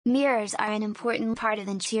Mirrors are an important part of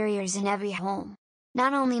interiors in every home.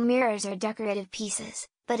 Not only mirrors are decorative pieces,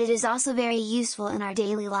 but it is also very useful in our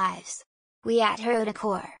daily lives. We at Hero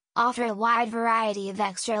Decor offer a wide variety of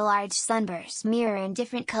extra-large Sunburst mirror in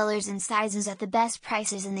different colors and sizes at the best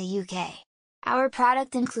prices in the UK. Our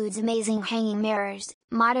product includes amazing hanging mirrors,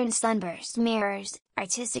 modern Sunburst mirrors,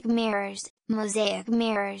 artistic mirrors, mosaic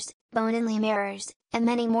mirrors, bone-only mirrors, and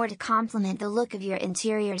many more to complement the look of your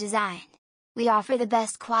interior design. We offer the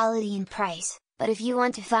best quality and price, but if you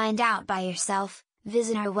want to find out by yourself,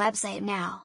 visit our website now.